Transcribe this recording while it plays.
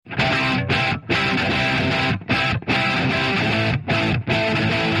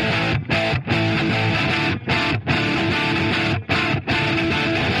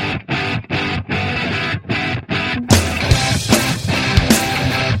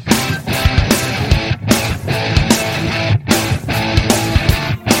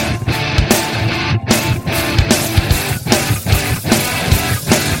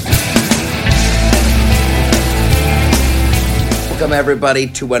everybody,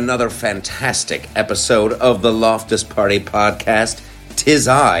 to another fantastic episode of the Loftus Party Podcast. 'Tis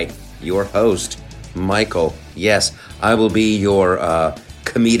I, your host, Michael. Yes, I will be your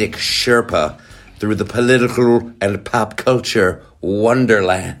comedic Sherpa through the political and pop culture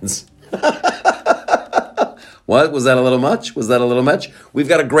wonderlands. What? Was that a little much? We've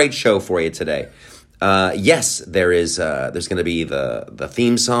got a great show for you today. Yes, there's going to be the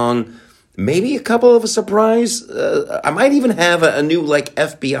theme song, maybe a couple of a surprise. I might even have a new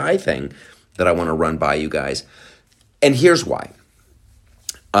FBI thing that I want to run by you guys. And here's why.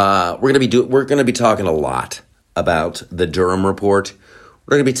 We're going to be talking a lot about the Durham report.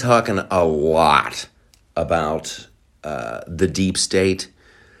 We're going to be talking a lot about the deep state.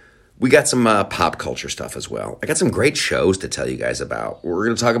 We got some pop culture stuff as well. I got some great shows to tell you guys about. We're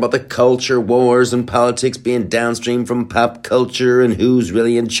going to talk about the culture wars and politics being downstream from pop culture and who's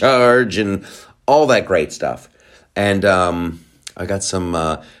really in charge and all that great stuff. And I got some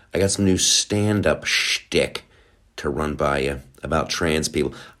new stand-up shtick to run by you about trans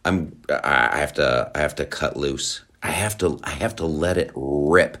people. I have to cut loose. I have to let it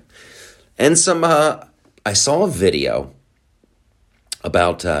rip. And I saw a video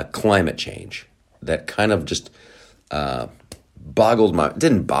about climate change that kind of just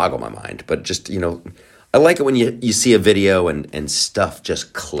didn't boggle my mind, but just, I like it when you see a video and stuff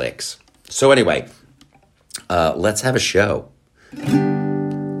just clicks. So anyway, let's have a show.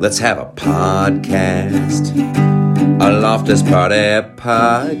 Let's have a podcast. A Loftus Party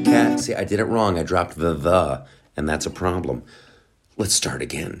Podcast. See, I did it wrong. I dropped the, and that's a problem. Let's start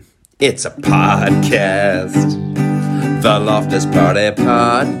again. It's a podcast. The Loftus Party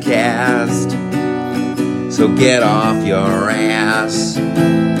Podcast. So get off your ass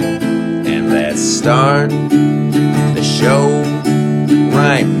and let's start the show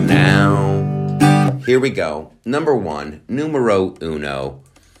right now. Here we go. Number one, numero uno,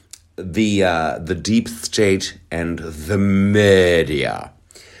 the deep state and the media.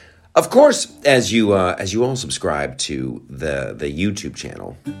 Of course, as you all subscribe to the YouTube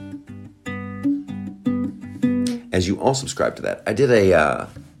channel. As you all subscribe to that, I did a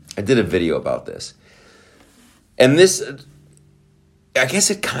video about this. And this, I guess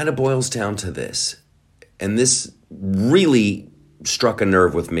it kind of boils down to this. And this really struck a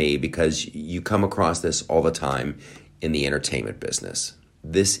nerve with me because you come across this all the time in the entertainment business.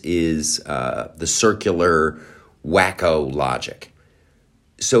 This is the circular wacko logic.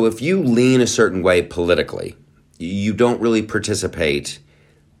 So if you lean a certain way politically, you don't really participate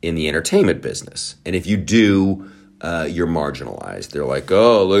in the entertainment business. And if you do, you're marginalized. They're like,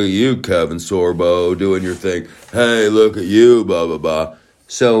 oh, look at you, Kevin Sorbo, doing your thing. Hey, look at you, blah, blah, blah.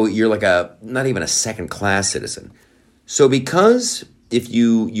 So you're like not even a second-class citizen. So because if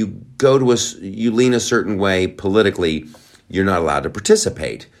you you lean a certain way politically, you're not allowed to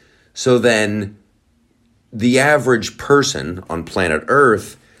participate. So then the average person on planet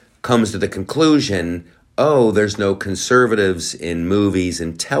Earth comes to the conclusion, oh, there's no conservatives in movies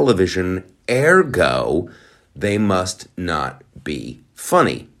and television, ergo, they must not be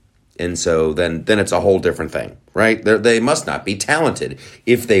funny. And so then it's a whole different thing, right? They must not be talented.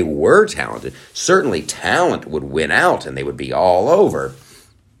 If they were talented, certainly talent would win out and they would be all over.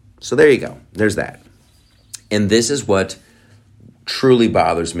 So there you go. There's that. And this is what truly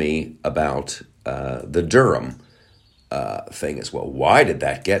bothers me about the Durham thing as well. Why did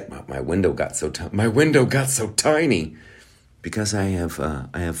that get my window got so tiny? Because I have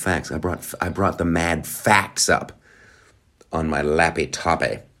facts. I brought the mad facts up on my lappy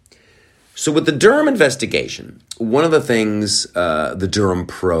toppy. So with the Durham investigation, one of the things, the Durham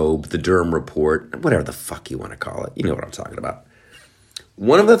probe, the Durham report, whatever the fuck you want to call it, you know what I'm talking about.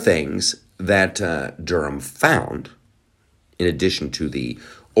 One of the things that Durham found, in addition to the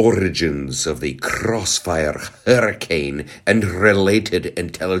origins of the Crossfire Hurricane and related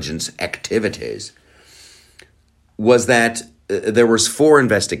intelligence activities, was that there was 4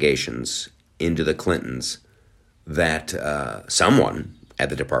 investigations into the Clintons that someone at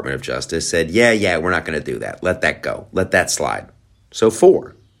the Department of Justice said, yeah, we're not going to do that. Let that go. Let that slide. So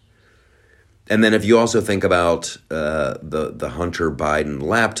 4. And then if you also think about the Hunter Biden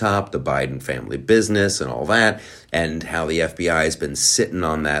laptop, the Biden family business and all that, and how the FBI has been sitting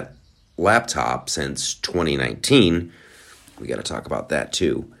on that laptop since 2019, we got to talk about that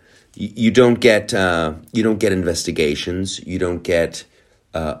too. You don't get investigations. You don't get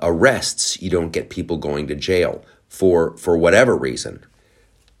arrests. You don't get people going to jail for whatever reason.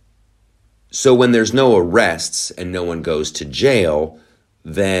 So when there's no arrests and no one goes to jail,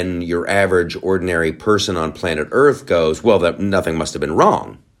 then your average ordinary person on planet Earth goes, well, nothing must have been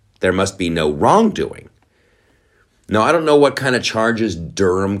wrong. There must be no wrongdoing. Now, I don't know what kind of charges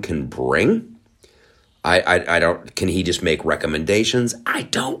Durham can bring. I don't, can he just make recommendations? I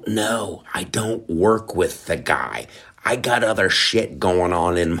don't know. I don't work with the guy. I got other shit going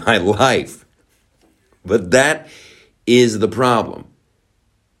on in my life. But that is the problem.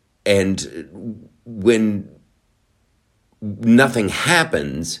 And when nothing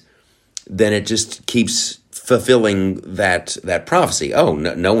happens, then it just keeps fulfilling that prophecy. Oh,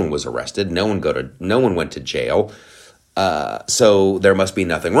 no one was arrested. No one went to jail. So there must be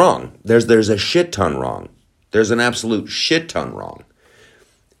nothing wrong. There's a shit ton wrong. There's an absolute shit ton wrong.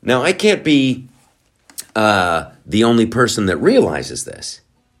 Now, I can't be the only person that realizes this,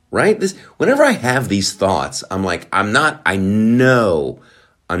 right? Whenever I have these thoughts, I'm like, I know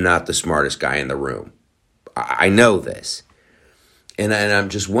I'm not the smartest guy in the room. I know this. And I'm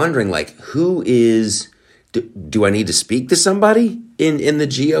just wondering, like, who is, do I need to speak to somebody in the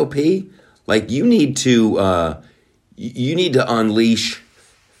GOP? Like, you need to unleash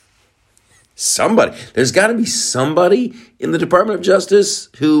somebody. There's got to be somebody in the Department of Justice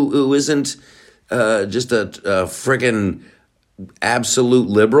who isn't just a friggin' absolute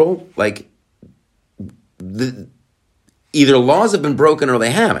liberal. Like, either laws have been broken or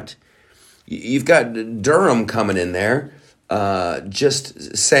they haven't. You've got Durham coming in there,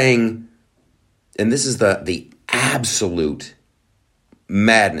 just saying, and this is the absolute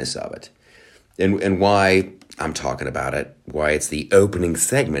madness of it, and why I'm talking about it, why it's the opening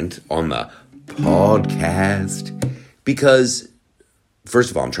segment on the podcast, because first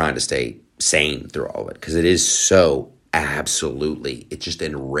of all, I'm trying to stay sane through all of it, because it is so absolutely, it just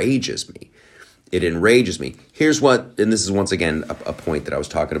enrages me. It enrages me. Here's what, and this is once again a point that I was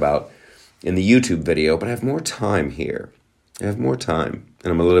talking about in the YouTube video, but I have more time here. I have more time,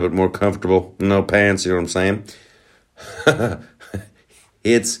 and I'm a little bit more comfortable. No pants, you know what I'm saying?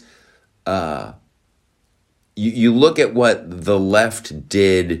 It's, you look at what the left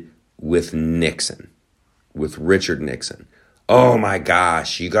did with Nixon, with Richard Nixon. Oh my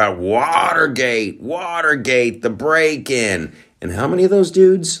gosh, you got Watergate, the break-in. And how many of those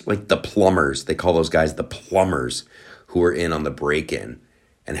dudes, like the plumbers, they call those guys the plumbers who were in on the break-in.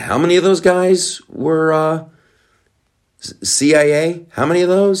 And how many of those guys were CIA? How many of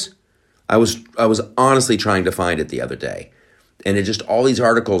those? I was honestly trying to find it the other day. And it just, all these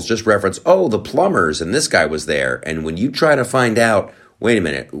articles just reference, oh, the plumbers, and this guy was there. And when you try to find out, wait a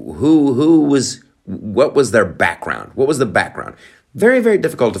minute, what was their background? What was the background? Very, very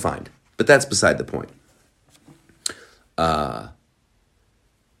difficult to find. But that's beside the point.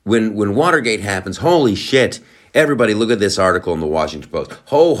 When Watergate happens, holy shit, everybody look at this article in the Washington Post.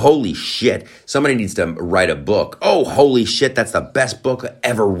 Oh, holy shit, somebody needs to write a book. Oh, holy shit, that's the best book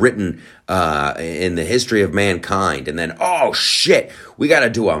ever written in the history of mankind. And then, oh shit, we got to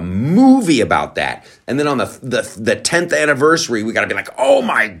do a movie about that. And then on the 10th anniversary, we got to be like, oh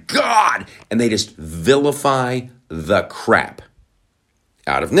my God. And they just vilify the crap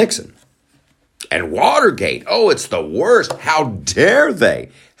out of Nixon. And Watergate, oh, it's the worst. How dare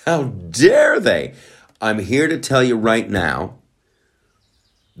they? How dare they? I'm here to tell you right now,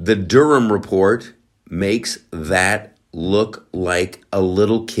 the Durham report makes that look like a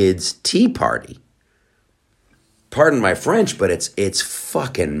little kid's tea party. Pardon my French, but it's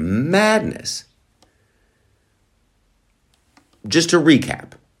fucking madness. Just to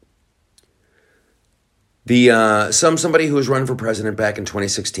recap. Somebody who was running for president back in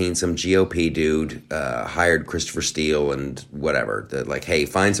 2016, some GOP dude hired Christopher Steele and whatever. Like, hey,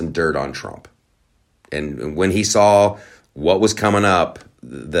 find some dirt on Trump. And when he saw what was coming up,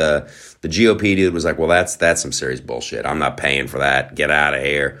 the GOP dude was like, well, that's some serious bullshit. I'm not paying for that. Get out of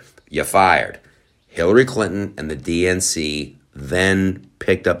here. You're fired. Hillary Clinton and the DNC then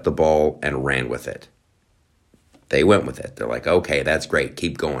picked up the ball and ran with it. They went with it. They're like, okay, that's great.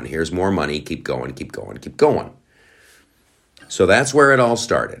 Keep going. Here's more money. Keep going, keep going, keep going. So that's where it all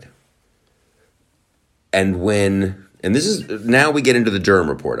started. And this is, now we get into the Durham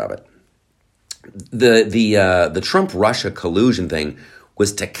report of it. The Trump-Russia collusion thing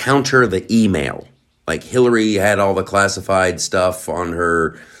was to counter the email. Like Hillary had all the classified stuff on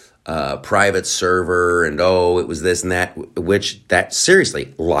her private server, and it was this and that,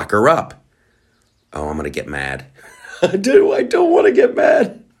 seriously, lock her up. Oh, I'm going to get mad. I don't want to get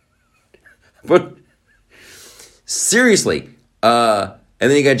mad. But seriously, and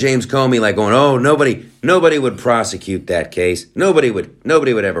then you got James Comey like going, oh, nobody would prosecute that case. Nobody would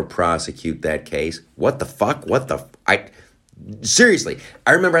ever prosecute that case. What the fuck? Seriously,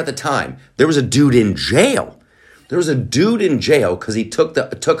 I remember at the time, there was a dude in jail. Because he took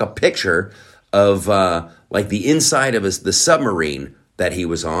a picture of like the inside of the submarine that he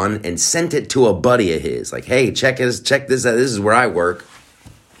was on and sent it to a buddy of his. Like, hey, check this out. This is where I work.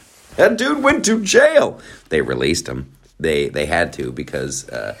 That dude went to jail. They released him. They had to because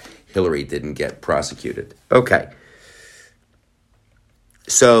Hillary didn't get prosecuted. Okay.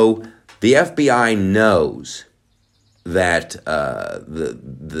 So the FBI knows that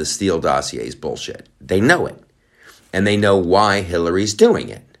the Steele dossier is bullshit. They know it. And they know why Hillary's doing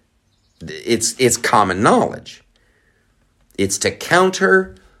it. It's common knowledge. It's to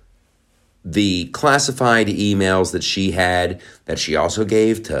counter the classified emails that she had, that she also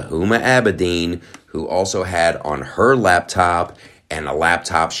gave to Huma Abedin, who also had on her laptop, and a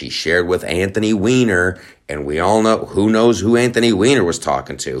laptop she shared with Anthony Weiner. And we all know, who knows who Anthony Weiner was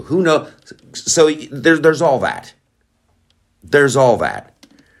talking to? Who knows? So there's all that. There's all that.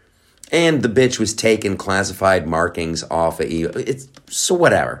 And the bitch was taking classified markings off of email. So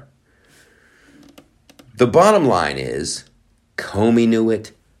whatever. The bottom line is, Comey knew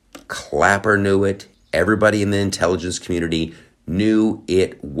it, Clapper knew it, everybody in the intelligence community knew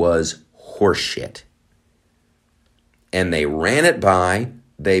it was horseshit. And they ran it by.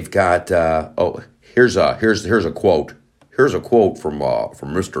 They've got here's a quote. Here's a quote from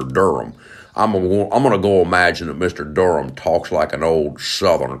Mr. Durham. I'm gonna go imagine that Mr. Durham talks like an old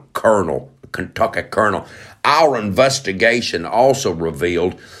Southern colonel, Kentucky colonel. Our investigation also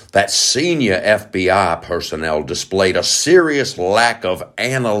revealed that senior FBI personnel displayed a serious lack of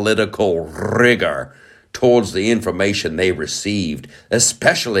analytical rigor towards the information they received,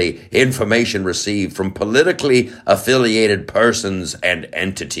 especially information received from politically affiliated persons and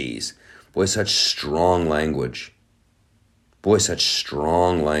entities. Boy, such strong language.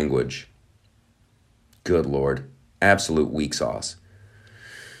 Good Lord. Absolute weak sauce.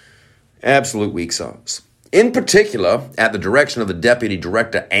 In particular, at the direction of the Deputy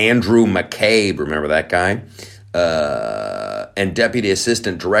Director Andrew McCabe, remember that guy? And Deputy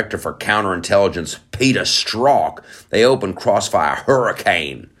Assistant Director for Counterintelligence Peter Strzok, they opened Crossfire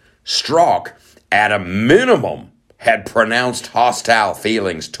Hurricane. Strzok, at a minimum, had pronounced hostile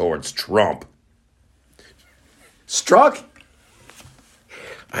feelings towards Trump. Strzok?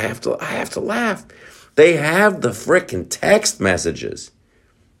 I have to laugh. They have the frickin' text messages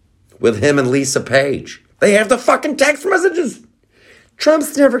with him and Lisa Page. They have the fucking text messages.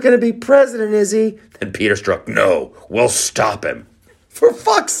 Trump's never going to be president, is he? Then Peter Strzok, no, we'll stop him. For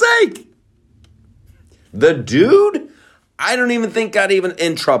fuck's sake. The dude, I don't even think got even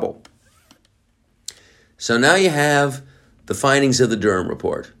in trouble. So now you have the findings of the Durham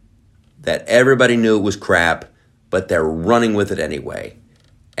report, that everybody knew it was crap, but they're running with it anyway.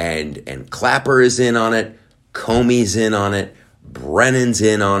 And Clapper is in on it, Comey's in on it, Brennan's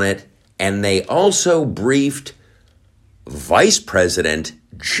in on it, and they also briefed Vice President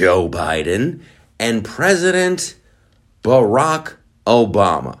Joe Biden and President Barack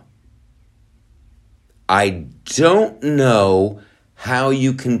Obama. I don't know how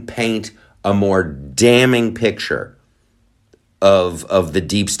you can paint a more damning picture of the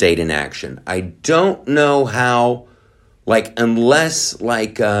deep state in action. I don't know how, unless Joe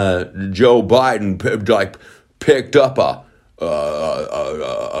Biden picked up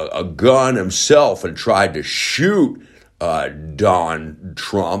a gun himself and tried to shoot Don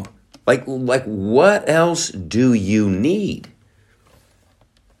Trump. What else do you need?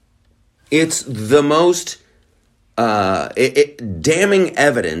 It's the most damning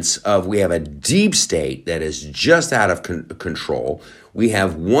evidence of we have a deep state that is just out of control. We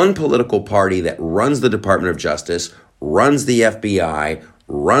have one political party that runs the Department of Justice, runs the FBI,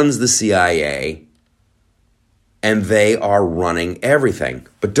 runs the CIA, and they are running everything.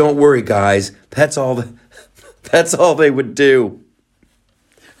 But don't worry, guys. That's all they would do.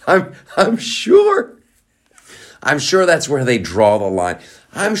 I'm sure that's where they draw the line.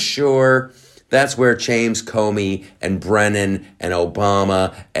 I'm sure that's where James Comey and Brennan and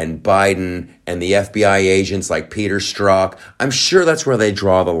Obama and Biden and the FBI agents like Peter Strzok, I'm sure that's where they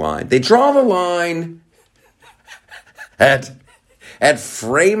draw the line. They draw the line at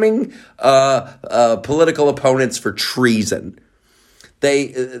framing political opponents for treason.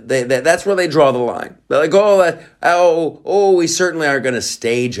 That's where they draw the line. They're like, we certainly aren't going to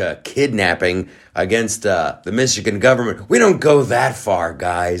stage a kidnapping against the Michigan government. We don't go that far,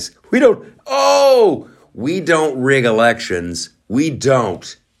 guys. We don't rig elections. We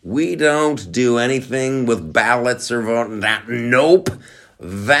don't do anything with ballots or voting. Nope.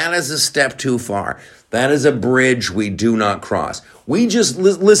 That is a step too far. That is a bridge we do not cross. We just,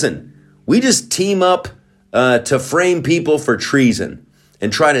 listen, we just team up to frame people for treason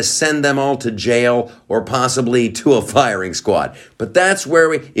and try to send them all to jail or possibly to a firing squad. But that's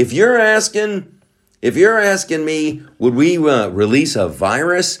where if you're asking If you're asking me, would we release a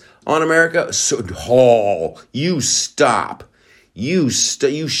virus on America? You stop. You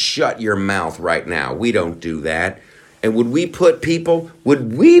shut your mouth right now. We don't do that. And would we put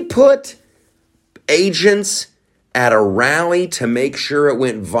agents at a rally to make sure it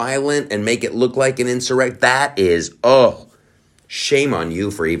went violent and make it look like an insurrection? That is, shame on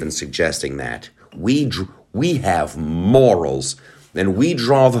you for even suggesting that. We have morals, and we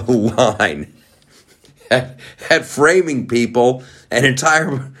draw the line at framing people and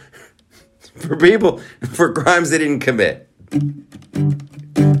for crimes they didn't commit.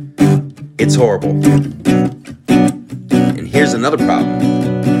 It's horrible. And here's another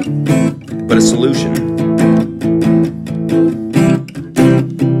problem, but a solution.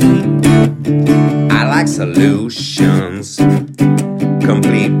 I like solutions,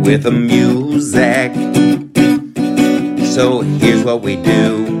 complete with the music. So here's what we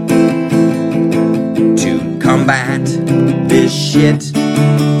do to combat this shit.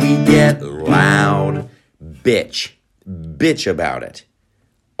 We get loud, bitch about it.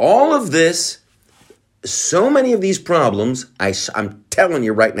 All of this, so many of these problems, I'm telling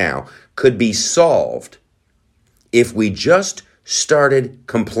you right now, could be solved if we just started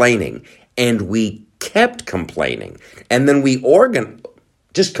complaining, and we kept complaining, and then we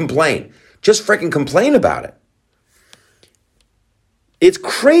just complain. Just freaking complain about it. It's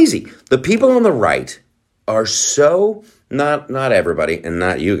crazy. The people on the right are so, not everybody, and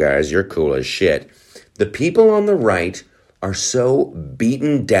not you guys, you're cool as shit. The people on the right are so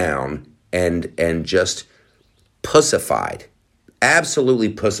beaten down and just pussified. Absolutely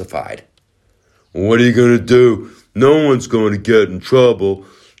pussified. What are you going to do? No one's going to get in trouble.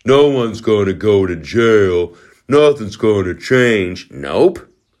 No one's going to go to jail. Nothing's going to change. Nope.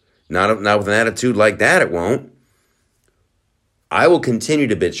 Not with an attitude like that, it won't. I will continue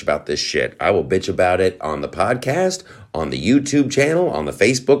to bitch about this shit. I will bitch about it on the podcast, on the YouTube channel, on the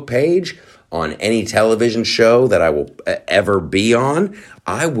Facebook page, on any television show that I will ever be on.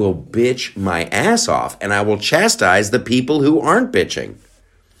 I will bitch my ass off, and I will chastise the people who aren't bitching.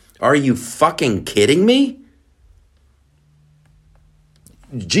 Are you fucking kidding me?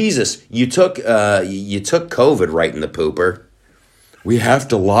 Jesus, you took COVID right in the pooper. We have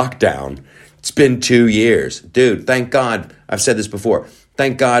to lock down. It's been 2 years. Dude, thank God. I've said this before.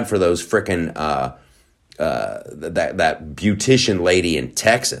 Thank God for those frickin' that beautician lady in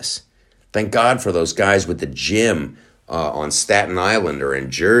Texas. Thank God for those guys with the gym on Staten Island or in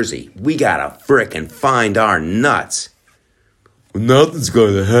Jersey. We gotta frickin' find our nuts. Nothing's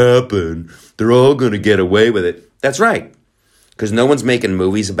gonna happen. They're all gonna get away with it. That's right. Because no one's making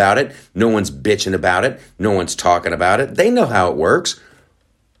movies about it. No one's bitching about it. No one's talking about it. They know how it works.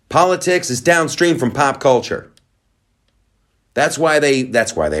 Politics is downstream from pop culture. That's why they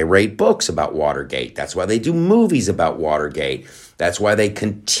write books about Watergate. That's why they do movies about Watergate. That's why they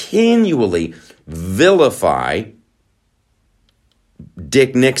continually vilify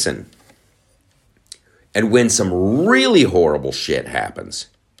Dick Nixon. And when some really horrible shit happens,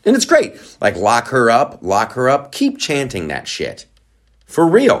 and it's great, like lock her up, keep chanting that shit. For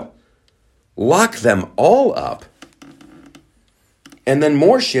real. Lock them all up. And then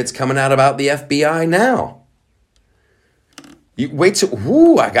more shit's coming out about the FBI now. You wait till,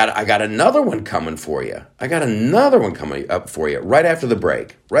 I got another one coming for you. I got another one coming up for you right after the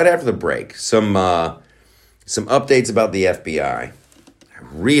break. Some updates about the FBI.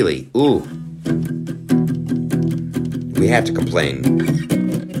 We have to complain.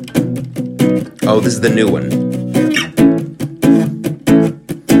 Oh, this is the new one.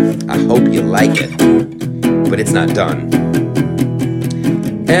 I hope you like it, but it's not done.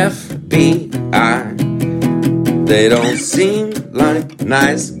 FBI, they don't seem like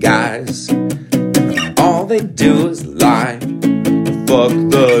nice guys. All they do is lie. Fuck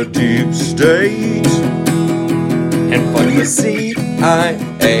the deep state and fuck the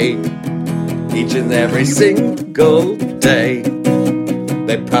CIA each and every single day.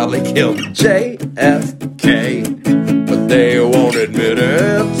 They probably killed JFK, but they won't admit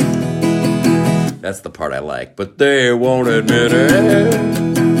it. That's the part I like, but they won't admit it.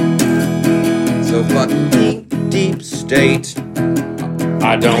 So fuck the deep state.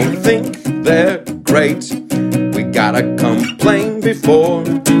 I don't think they're great. We gotta complain before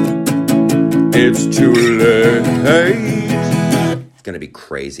it's too late. It's gonna be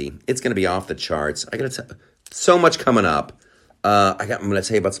crazy. It's gonna be off the charts. I gotta tell so much coming up. I'm gonna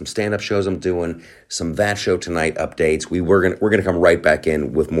tell you about some stand-up shows I'm doing, some That Show Tonight updates. We're gonna come right back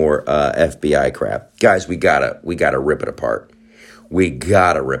in with more FBI crap, guys. We gotta rip it apart. We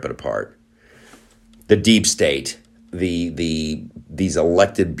gotta rip it apart. The deep state, these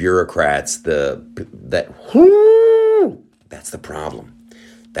elected bureaucrats, that's the problem.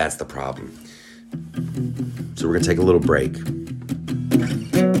 That's the problem. So we're going to take a little break.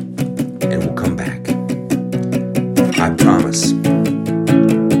 And we'll come back. I promise.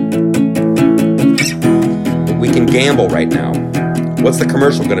 But we can gamble right now. What's the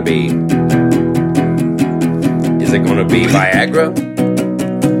commercial going to be? Is it going to be Viagra?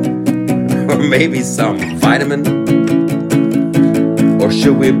 Or maybe some vitamin? Or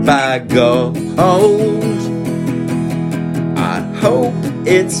should we buy gold? I hope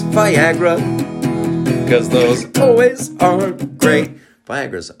it's Viagra, 'cause those always are great.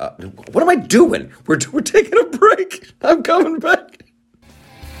 Viagra's up. What am I doing? We're taking a break. I'm coming back.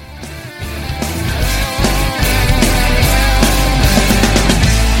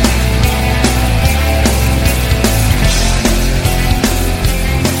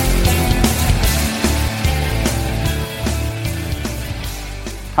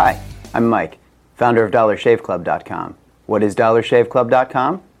 Hi, I'm Mike, founder of DollarShaveClub.com. What is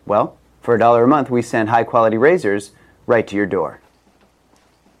DollarShaveClub.com? Well, for $1 a month, we send high-quality razors right to your door.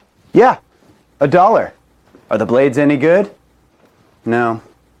 Yeah, $1. Are the blades any good? No.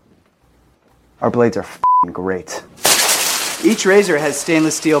 Our blades are f***ing great. Each razor has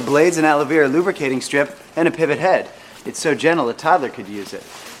stainless steel blades, an aloe vera lubricating strip, and a pivot head. It's so gentle a toddler could use it.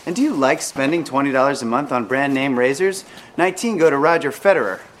 And do you like spending $20 a month on brand name razors? 19 go to Roger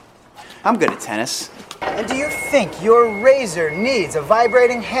Federer. I'm good at tennis. And do you think your razor needs a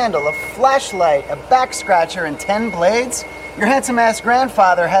vibrating handle, a flashlight, a back scratcher, and 10 blades? Your handsome-ass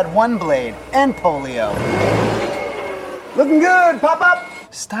grandfather had 1 blade and polio. Looking good, pop-up!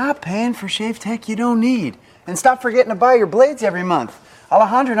 Stop paying for shave tech you don't need. And stop forgetting to buy your blades every month.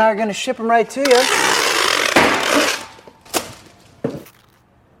 Alejandro and I are going to ship them right to you.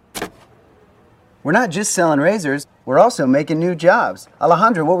 We're not just selling razors, we're also making new jobs.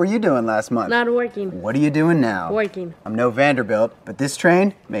 Alejandro, what were you doing last month? Not working. What are you doing now? Working. I'm no Vanderbilt, but this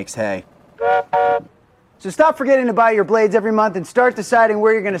train makes hay. So stop forgetting to buy your blades every month and start deciding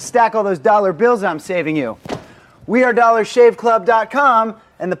where you're going to stack all those dollar bills I'm saving you. We are DollarShaveClub.com,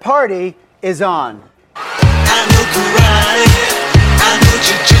 and the party is on. I know karate, I know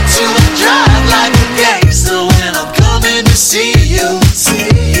jiu-jitsu, I drive like a gangster when I'm coming to see you,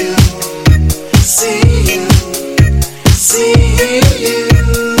 see you. See you, see you.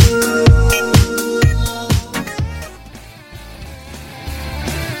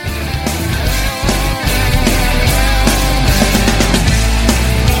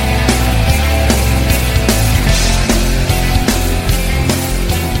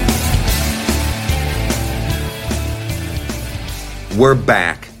 We're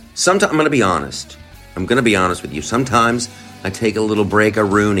back. Sometimes I'm going to be honest. I'm going to be honest with you. Sometimes I take a little break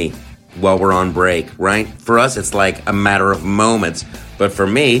of Rooney while we're on break, right? For us, it's like a matter of moments. But for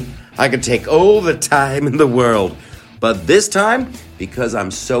me, I could take all the time in the world. But this time, because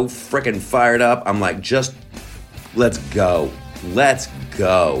I'm so freaking fired up, I'm like, just let's go. Let's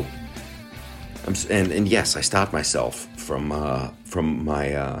go. And yes, I stopped myself from my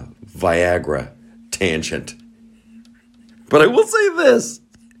Viagra tangent. But I will say this.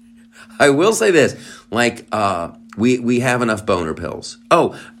 Like, we have enough boner pills.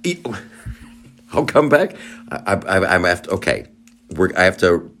 Oh, I'll come back. I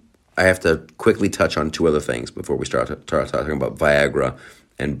have to quickly touch on 2 other things before we start talking about Viagra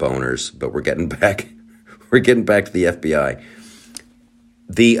and boners. But we're getting back. We're getting back to the FBI.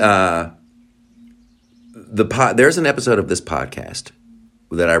 There's an episode of this podcast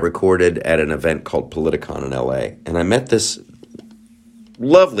that I recorded at an event called Politicon in LA, and I met this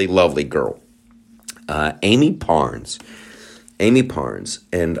lovely, lovely girl. Amy Parnes,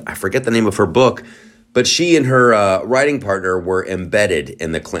 and I forget the name of her book, but she and her writing partner were embedded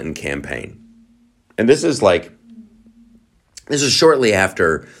in the Clinton campaign. And this is shortly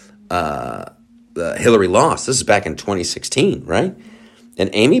after Hillary lost. This is back in 2016, right? And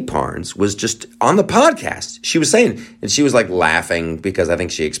Amy Parnes was just on the podcast. She was saying, and she was like laughing because I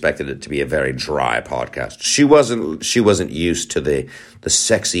think she expected it to be a very dry podcast. She wasn't used to the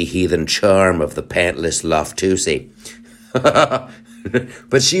sexy heathen charm of the pantless Loftusi.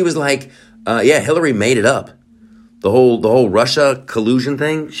 But she was like, Hillary made it up. The whole Russia collusion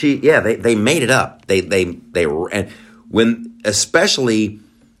thing. They made it up. And when especially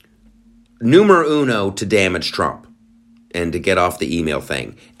numero uno to damage Trump. And to get off the email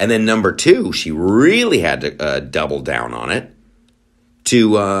thing. And then number 2, she really had to double down on it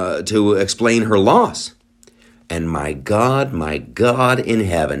to explain her loss. And my God in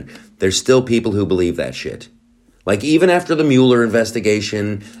heaven, there's still people who believe that shit. Like, even after the Mueller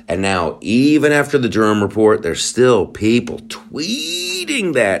investigation, and now even after the Durham report, there's still people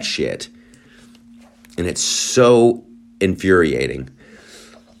tweeting that shit. And it's so infuriating.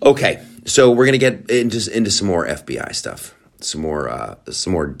 Okay, so we're going to get into some more FBI stuff. Some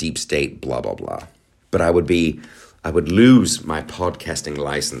more deep state, blah, blah, blah. But I would lose my podcasting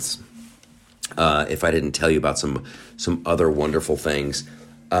license if I didn't tell you about some other wonderful things.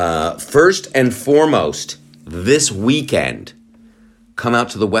 First and foremost, this weekend, come out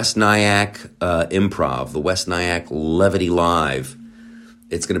to the West Nyack Improv, the West Nyack Levity Live.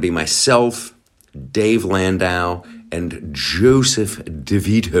 It's going to be myself, Dave Landau, and Joseph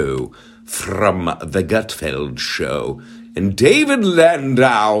DeVito from The Gutfeld Show. And David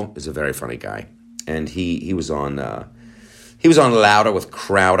Landau is a very funny guy. And he was on Louder with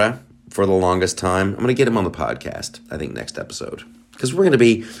Crowder for the longest time. I'm going to get him on the podcast, I think, next episode. Because we're going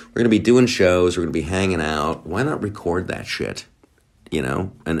to be doing shows, we're going to be hanging out. Why not record that shit? You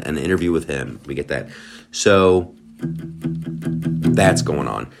know, an interview with him. We get that. So that's going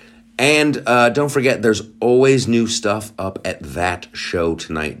on. And don't forget, there's always new stuff up at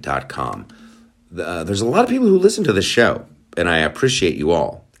thatshowtonight.com. There's a lot of people who listen to this show, and I appreciate you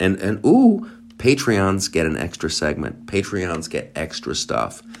all. And Patreons get an extra segment. Patreons get extra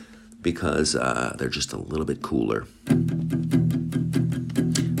stuff because they're just a little bit cooler.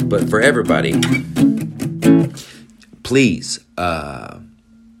 But for everybody, please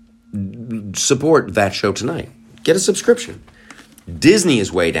support That Show Tonight. Get a subscription. Disney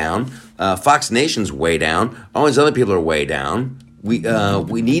is way down. Fox Nation's way down. All these other people are way down. We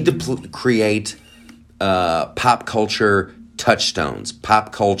need to create pop culture touchstones,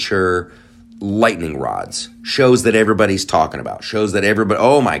 pop culture lightning rods, shows that everybody's talking about, shows that everybody,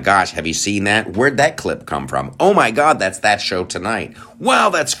 oh my gosh, have you seen that? Where'd that clip come from? Oh my God, that's That Show Tonight.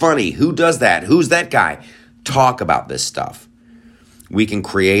 Wow, that's funny. Who does that? Who's that guy? Talk about this stuff. We can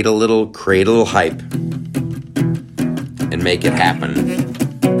create a little hype and make it happen.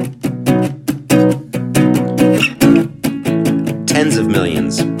 Tens of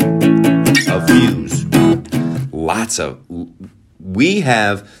millions of views. We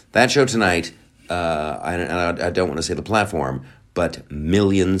have That Show Tonight, I don't want to say the platform, but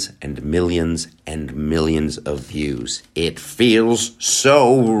millions and millions and millions of views. It feels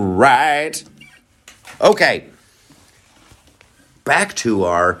so right. Okay. Back to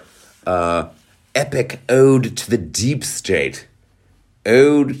our epic ode to the deep state.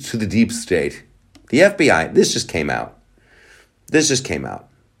 Ode to the deep state. The FBI, this just came out.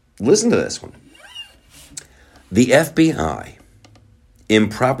 Listen to this one. The FBI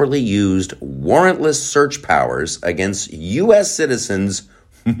improperly used warrantless search powers against U.S. citizens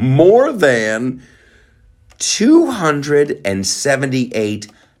more than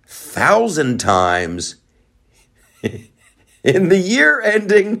 278,000 times in the year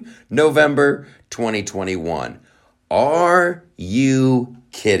ending November 2021. Are you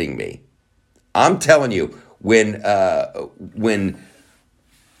kidding me? I'm telling you, when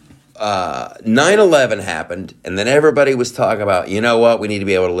 9/11 happened, and then everybody was talking about, you know what, we need to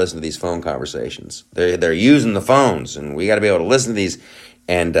be able to listen to these phone conversations. They're using the phones, and we got to be able to listen to these,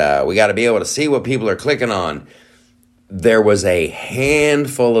 and we got to be able to see what people are clicking on. There was a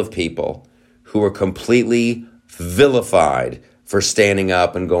handful of people who were completely vilified for standing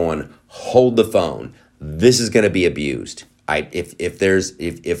up and going, hold the phone. This is going to be abused.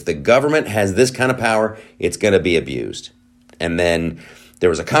 If the government has this kind of power, it's going to be abused. And then there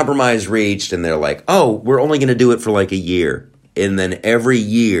was a compromise reached, and they're like, oh, we're only going to do it for like a year. And then every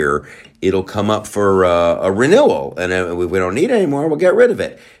year, it'll come up for a renewal. And if we don't need it anymore, we'll get rid of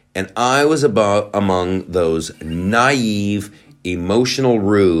it. And I was among those naive, emotional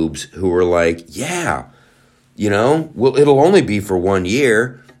rubes who were like, yeah, well, it'll only be for 1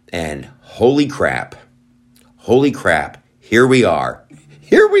 year. And holy crap, here we are.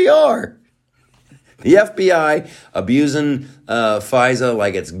 The FBI abusing FISA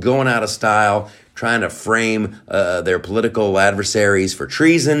like it's going out of style, trying to frame their political adversaries for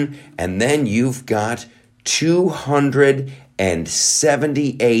treason. And then you've got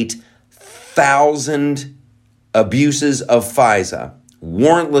 278,000 abuses of FISA,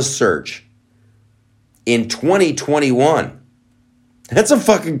 warrantless search, in 2021. That's a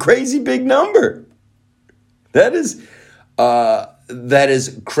fucking crazy big number. That is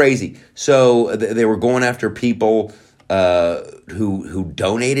crazy. So they were going after people who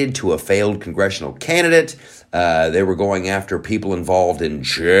donated to a failed congressional candidate. They were going after people involved in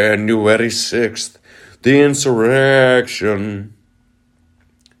January 6th, the insurrection.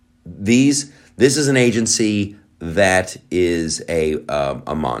 This is an agency that is a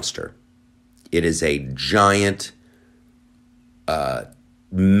monster. It is a giant,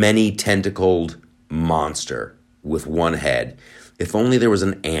 many tentacled monster with one head. If only there was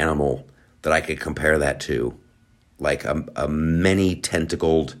an animal that I could compare that to, like a many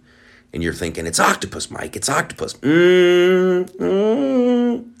tentacled, and you're thinking, it's octopus, Mike, it's octopus.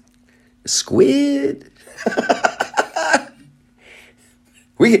 Squid.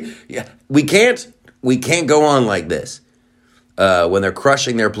 We can't go on like this. When they're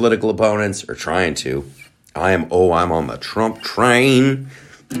crushing their political opponents, or trying to. I'm on the Trump train.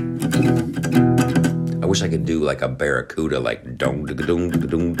 I wish I could do like a barracuda, like dong dong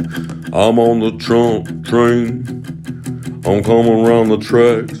dong. I'm on the Trump train. I'm coming around the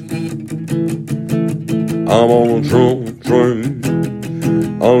tracks. I'm on the Trump train.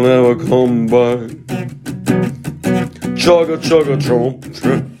 I'll never come back. Chugga chugga Trump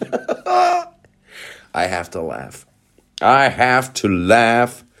train. I have to laugh.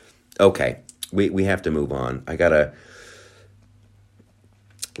 Okay, we have to move on. I gotta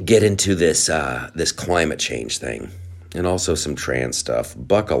get into this climate change thing, and also some trans stuff.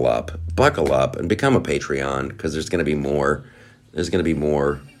 Buckle up, and become a Patreon, because there's gonna be more. There's gonna be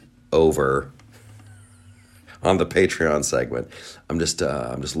more over on the Patreon segment. I'm just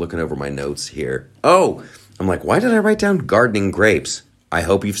looking over my notes here. Oh, I'm like, why did I write down gardening grapes? I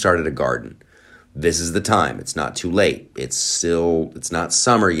hope you've started a garden. This is the time. It's not too late. It's not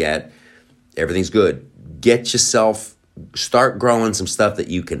summer yet. Everything's good. Start growing some stuff that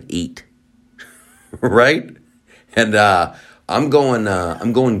you can eat. Right? And I'm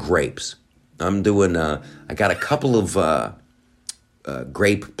going grapes. I got a couple of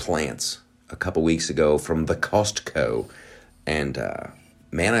grape plants a couple weeks ago from the Costco. And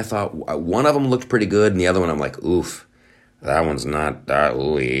man, I thought one of them looked pretty good, and the other one I'm like, oof. That one's not that.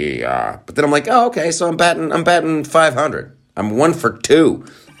 Ooh, yeah. But then I'm like, oh, okay. So I'm batting 500. I'm 1 for 2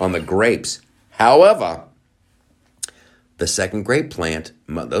 on the grapes. However, the second grape plant,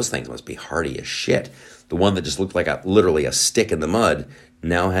 those things must be hardy as shit. The one that just looked like literally a stick in the mud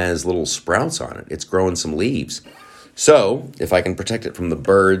now has little sprouts on it. It's growing some leaves. So if I can protect it from the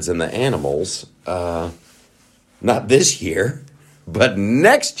birds and the animals, not this year, but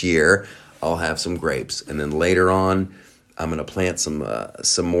next year, I'll have some grapes, and then later on, I'm going to plant some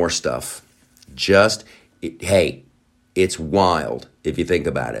more stuff. Hey, it's wild if you think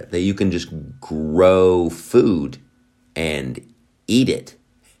about it, that you can just grow food and eat it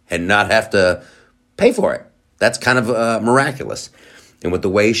and not have to pay for it. That's kind of miraculous. And with the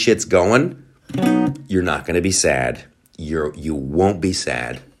way shit's going, you're not going to be sad. You won't be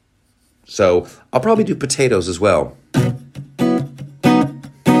sad. So I'll probably do potatoes as well.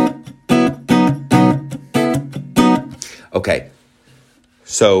 Okay,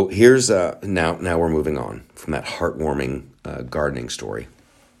 so here's now we're moving on from that heartwarming gardening story,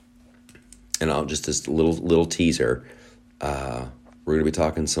 and I'll just this little teaser. We're gonna be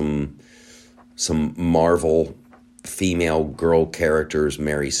talking some Marvel female girl characters,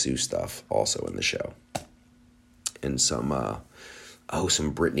 Mary Sue stuff also in the show, and some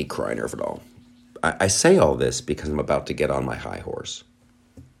Brittany Griner. I say all this because I'm about to get on my high horse.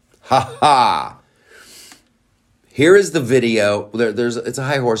 Ha ha. Here is the video. It's a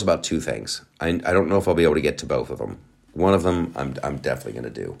high horse about two things. I don't know if I'll be able to get to both of them. One of them I'm definitely going to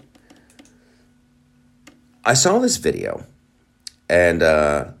do. I saw this video, and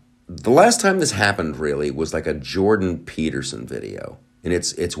the last time this happened really was like a Jordan Peterson video, and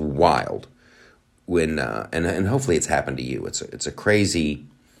it's wild. When and hopefully it's happened to you. It's a crazy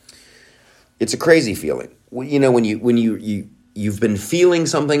feeling. You know, when you've been feeling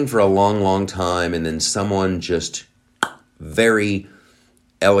something for a long, long time, and then someone just very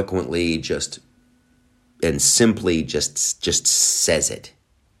eloquently and simply just says it.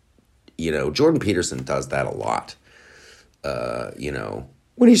 You know, Jordan Peterson does that a lot. You know,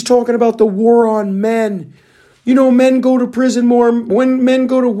 when he's talking about the war on men, you know, men go to prison more, when men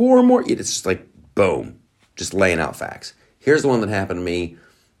go to war more. It's just like, boom, just laying out facts. Here's the one that happened to me.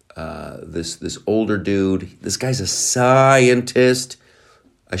 This older dude, this guy's a scientist.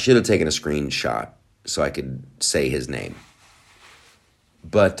 I should have taken a screenshot so I could say his name.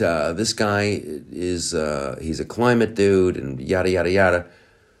 But this guy he's a climate dude and yada, yada, yada.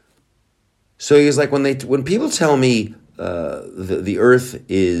 So he's like, when people tell me the earth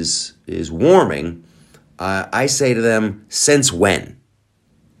is warming, I say to them, since when?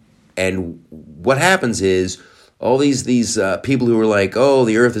 And what happens is, all these people who are like, oh,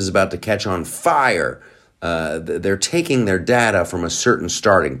 the earth is about to catch on fire, they're taking their data from a certain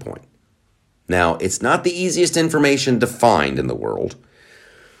starting point. Now, it's not the easiest information to find in the world.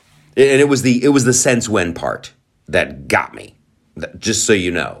 And it was the since when part that got me, just so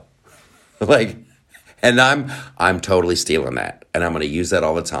you know. Like, and I'm totally stealing that, and I'm going to use that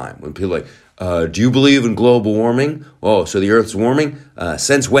all the time. When people are like, do you believe in global warming? Oh, so the Earth's warming?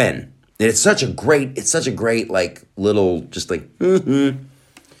 Since when? And it's such a great like little just like.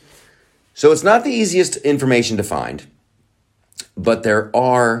 So it's not the easiest information to find, but there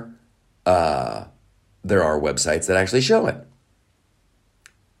are websites that actually show it.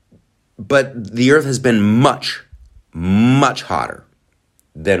 But the Earth has been much, much hotter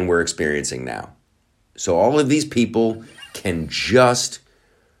than we're experiencing now. So all of these people can just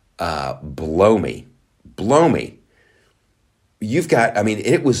blow me. You've got, I mean,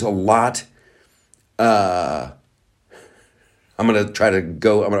 it was a lot. I'm going to try to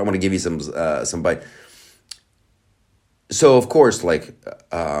go, I'm going to give you some bite. So of course, like,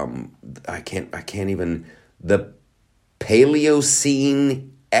 I can't even, the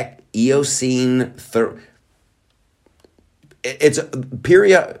Paleocene, Eocene, it's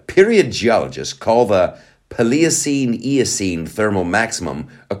periodologists call the Paleocene-Eocene thermal maximum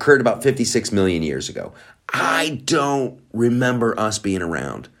occurred about 56 million years ago. I don't remember us being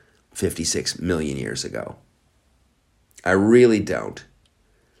around 56 million years ago. I really don't.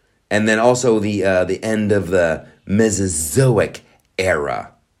 And then also the end of the Mesozoic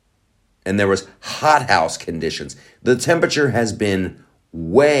era. And there was hothouse conditions. The temperature has been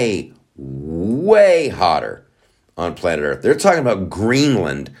way, way hotter on planet Earth. They're talking about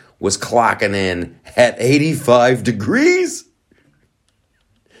Greenland was clocking in at 85 degrees.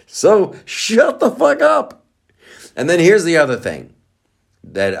 So shut the fuck up. And then here's the other thing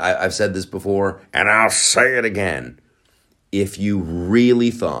that I've said this before, and I'll say it again. If you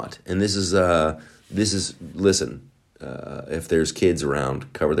really thought, and this is listen, if there's kids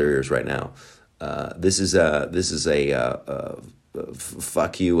around, cover their ears right now. This is a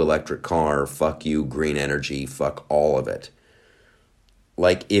fuck you electric car, fuck you green energy, fuck all of it.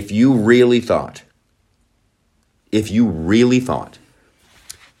 Like, if you really thought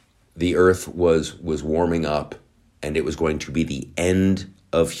the Earth was warming up and it was going to be the end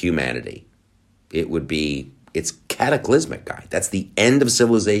of humanity, it's cataclysmic, guy. That's the end of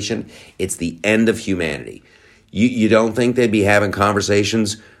civilization. It's the end of humanity. You don't think they'd be having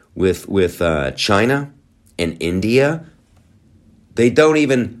conversations with China and India? They don't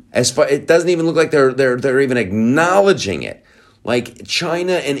even, it doesn't even look like they're even acknowledging it. Like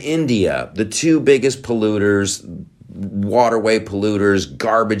China and India, the two biggest polluters, waterway polluters,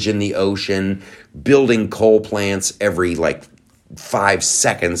 garbage in the ocean, building coal plants every 5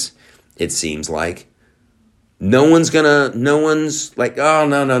 seconds, it seems like. No one's like, oh,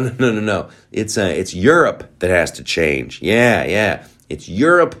 no. It's Europe that has to change. Yeah. It's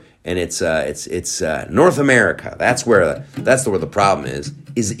Europe and it's North America. That's where the problem is.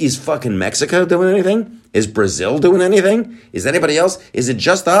 Is fucking Mexico doing anything? Is Brazil doing anything? Is anybody else? Is it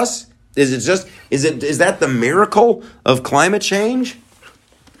just us? Is that the miracle of climate change?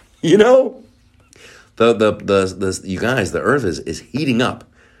 You know? You guys, the Earth is heating up.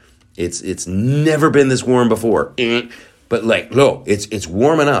 It's never been this warm before. But look, it's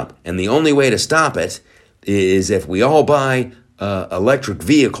warming up, and the only way to stop it is if we all buy electric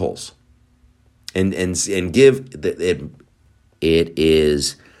vehicles, and give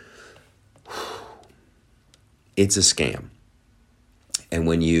it's a scam. And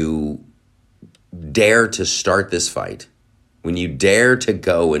when you dare to start this fight, when you dare to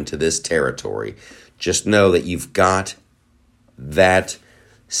go into this territory, just know that you've got that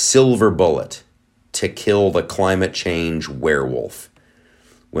silver bullet to kill the climate change werewolf.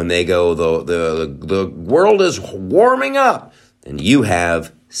 When they go, the world is warming up, and you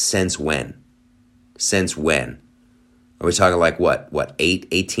have since when? Since when? Are we talking like what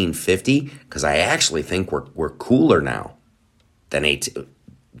 1850? Because I actually think we're cooler now than 18.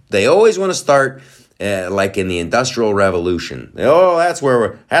 They always want to start like in the Industrial Revolution. Oh, that's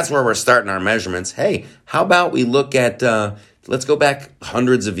where we're starting our measurements. Hey, how about we look at let's go back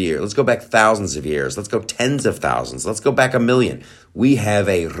hundreds of years. Let's go back thousands of years. Let's go tens of thousands. Let's go back 1 million. We have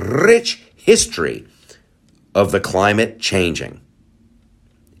a rich history of the climate changing.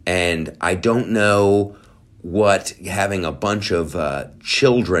 And I don't know what having a bunch of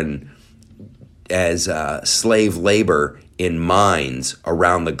children as slave labor in mines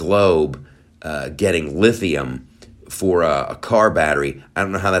around the globe getting lithium for a car battery, I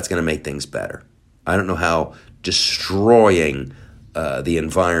don't know how that's going to make things better. I don't know how destroying the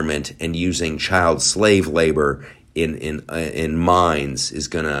environment and using child slave labor in mines is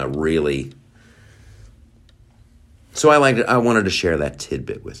going to really. So I wanted to share that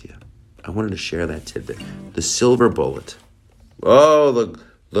tidbit with you. I wanted to share that tidbit. The silver bullet. Oh,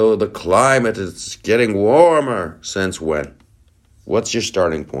 the climate is getting warmer. Since when? What's your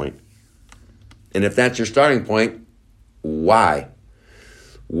starting point? And if that's your starting point, why?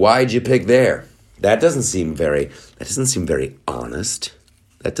 Why'd you pick there? That doesn't seem very honest.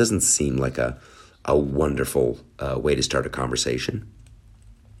 That doesn't seem like a wonderful way to start a conversation.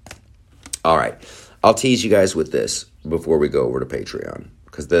 All right. I'll tease you guys with this before we go over to Patreon.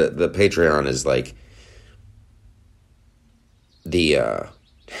 Because the Patreon is like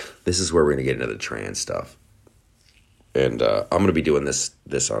this is where we're going to get into the trans stuff. And I'm going to be doing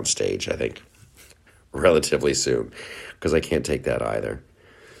this on stage, I think, relatively soon. Because I can't take that either.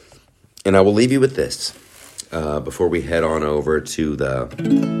 And I will leave you with this before we head on over to the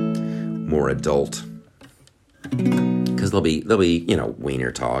more adult. Because there'll be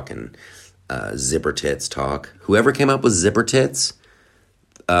wiener talk and zipper tits talk. Whoever came up with zipper tits,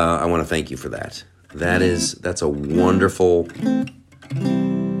 I want to thank you for that. That's a wonderful.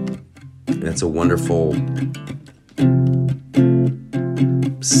 That's a wonderful.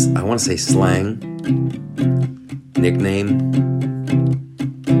 I want to say slang nickname.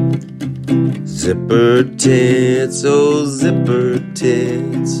 Zipper tits, oh zipper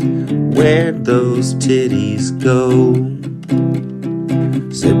tits, where'd those titties go?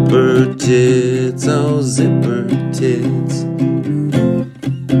 Zipper tits, oh zipper tits,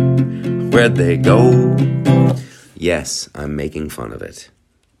 where'd they go? Yes, I'm making fun of it.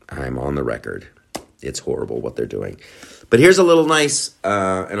 I'm on the record. It's horrible what they're doing. But here's a little nice,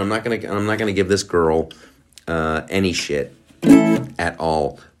 and I'm not gonna give this girl any shit at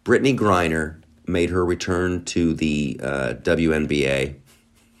all. Brittany Griner made her return to the WNBA.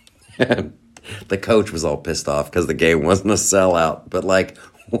 The coach was all pissed off because the game wasn't a sellout. But like,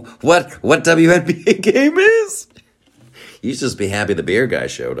 what WNBA game is? You should just be happy the beer guy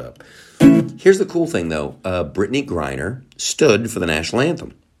showed up. Here's the cool thing, though. Brittany Griner stood for the national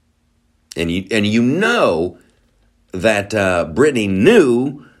anthem. And you know that Brittany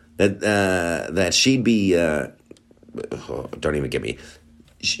knew that she'd be... don't even get me...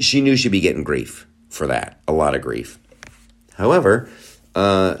 She knew she'd be getting grief for that. A lot of grief. However,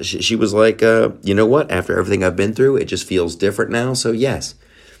 she was like, you know what? After everything I've been through, it just feels different now. So yes,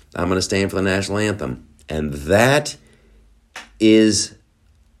 I'm going to stand for the national anthem. And that is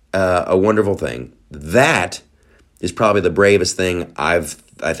a wonderful thing. That is probably the bravest thing I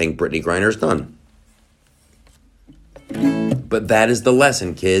think Brittany Griner's done. But that is the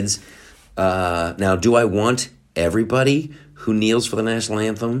lesson, kids. Now, do I want everybody who kneels for the national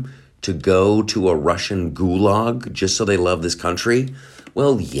anthem to go to a Russian gulag just so they love this country?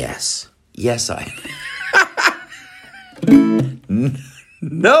 Well, yes. Yes, I...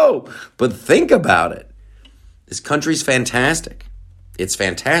 No, but think about it. This country's fantastic. It's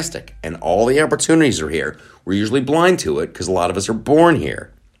fantastic. And all the opportunities are here. We're usually blind to it because a lot of us are born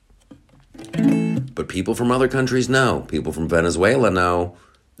here. But people from other countries know. People from Venezuela know.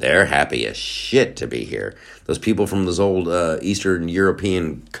 They're happy as shit to be here. Those people from those old Eastern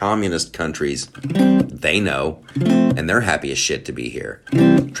European communist countries, they know. And they're happy as shit to be here.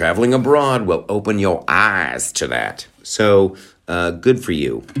 Traveling abroad will open your eyes to that. So, good for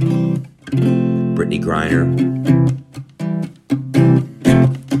you, Brittany Griner.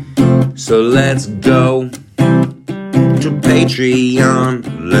 So let's go to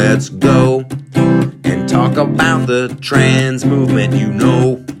Patreon. Let's go and talk about the trans movement, you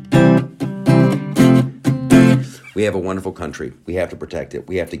know. We have a wonderful country. We have to protect it.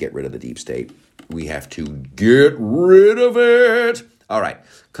 We have to get rid of the deep state. We have to get rid of it. All right,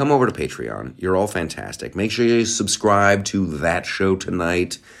 come over to Patreon. You're all fantastic. Make sure you subscribe to That Show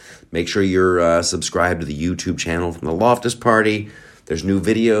Tonight. Make sure you're subscribed to the YouTube channel from the Loftus Party. There's new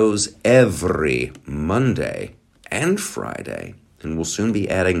videos every Monday and Friday. And we'll soon be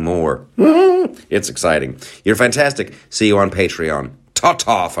adding more. It's exciting. You're fantastic. See you on Patreon.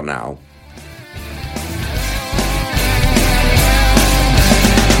 Ta-ta for now.